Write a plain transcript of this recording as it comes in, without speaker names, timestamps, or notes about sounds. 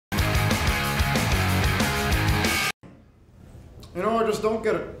You know, I just don't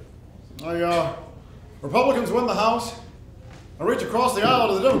get it. Republicans win the House. I reach across the aisle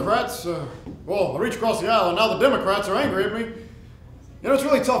to the Democrats. I reach across the aisle, and now the Democrats are angry at me. You know, it's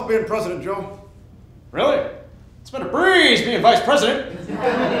really tough being president, Joe. Really? It's been a breeze being vice president.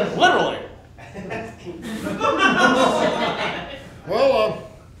 Literally. Well,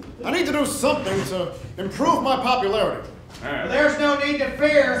 I need to do something to improve my popularity. Well, there's no need to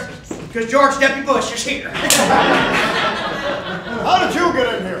fear, because George W. Bush is here. How did you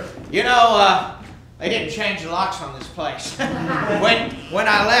get in here? You know, they didn't change the locks on this place. when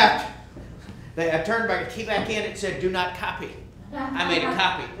I left, I turned back, key back in, it said, "Do not copy." I made a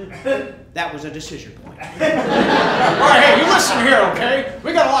copy. That was a decision point. All right, hey, you listen here, okay?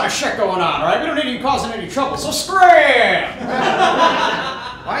 We got a lot of shit going on, all right? We don't need you causing any trouble, so scram!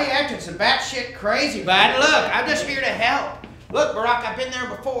 Why are you acting so batshit crazy, bud? Look, I'm just here to help. Look, Barack, I've been there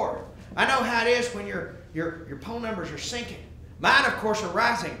before. I know how it is when your poll numbers are sinking. Mine, of course, are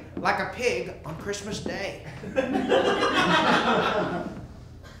rising like a pig on Christmas Day.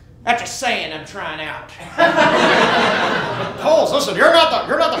 That's just saying I'm trying out. Polls, listen, you're not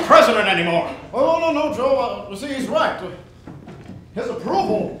the president anymore. Oh, no, Joe. You see, he's right. His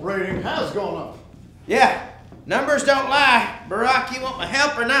approval rating has gone up. Yeah, numbers don't lie. Barack, you want my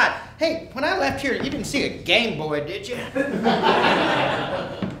help or not? Hey, when I left here, you didn't see a Game Boy, did you?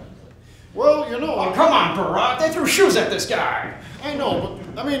 Well, you know... Oh, come on, Barack. They threw shoes at this guy. I know,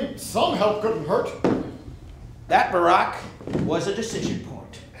 but, I mean, some help couldn't hurt. That, Barack, was a decision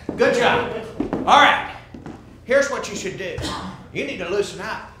point. Good job. All right, here's what you should do. You need to loosen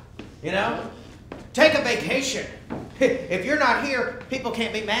up, you know? Take a vacation. If you're not here, people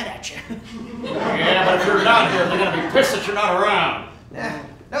can't be mad at you. Yeah, but if you're not here, they're going to be pissed that you're not around.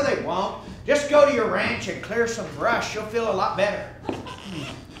 No, they won't. Just go to your ranch and clear some brush. You'll feel a lot better.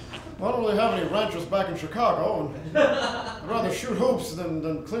 Well, I don't really have any ranchers back in Chicago, and I'd rather shoot hoops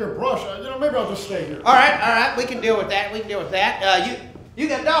than clear brush. You know, maybe I'll just stay here. All right, we can deal with that. You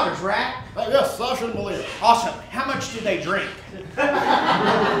got daughters, right? Yes, Sasha and Malia. Awesome. How much do they drink?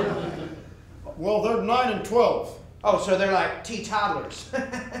 Well, they're 9 and 12. Oh, so they're like teetotalers.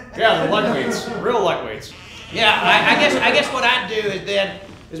 Yeah, they're lightweights, real lightweights. Yeah, I guess what I'd do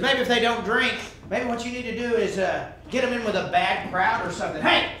is maybe if they don't drink, maybe what you need to do is get them in with a bad crowd or something.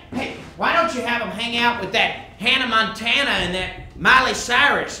 Hey, why don't you have them hang out with that Hannah Montana and that Miley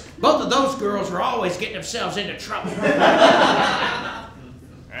Cyrus? Both of those girls are always getting themselves into trouble.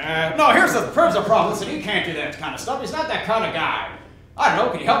 No, here's the problem. Listen, he can't do that kind of stuff. He's not that kind of guy. I don't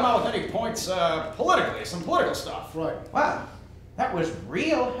know, can you help him out with any points politically, some political stuff? Right. Wow, that was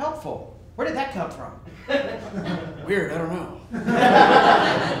real helpful. Where did that come from? Weird, I don't know.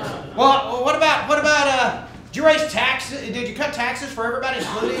 Well, what about, did you raise taxes? Did you cut taxes for everybody,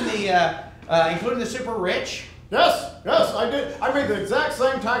 including the super rich? Yes, I did. I made the exact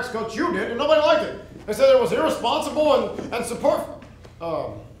same tax cuts you did, and nobody liked it. They said it was irresponsible and support.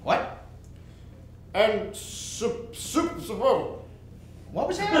 What? And support. What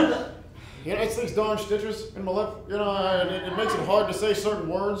was that? You know, it's these darn stitches in my lip. You know, it makes it hard to say certain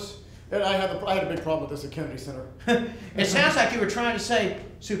words. And I had a big problem with this at Kennedy Center. It sounds like you were trying to say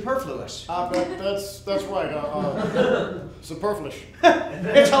superfluous. That's right. Superfluous.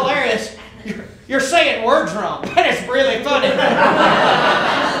 It's hilarious. You're saying words wrong, but it's really funny.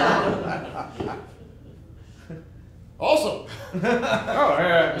 Awesome. Oh,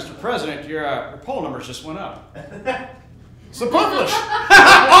 Mr. President, your poll numbers just went up. Superfluous.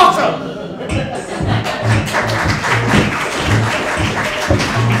 Awesome.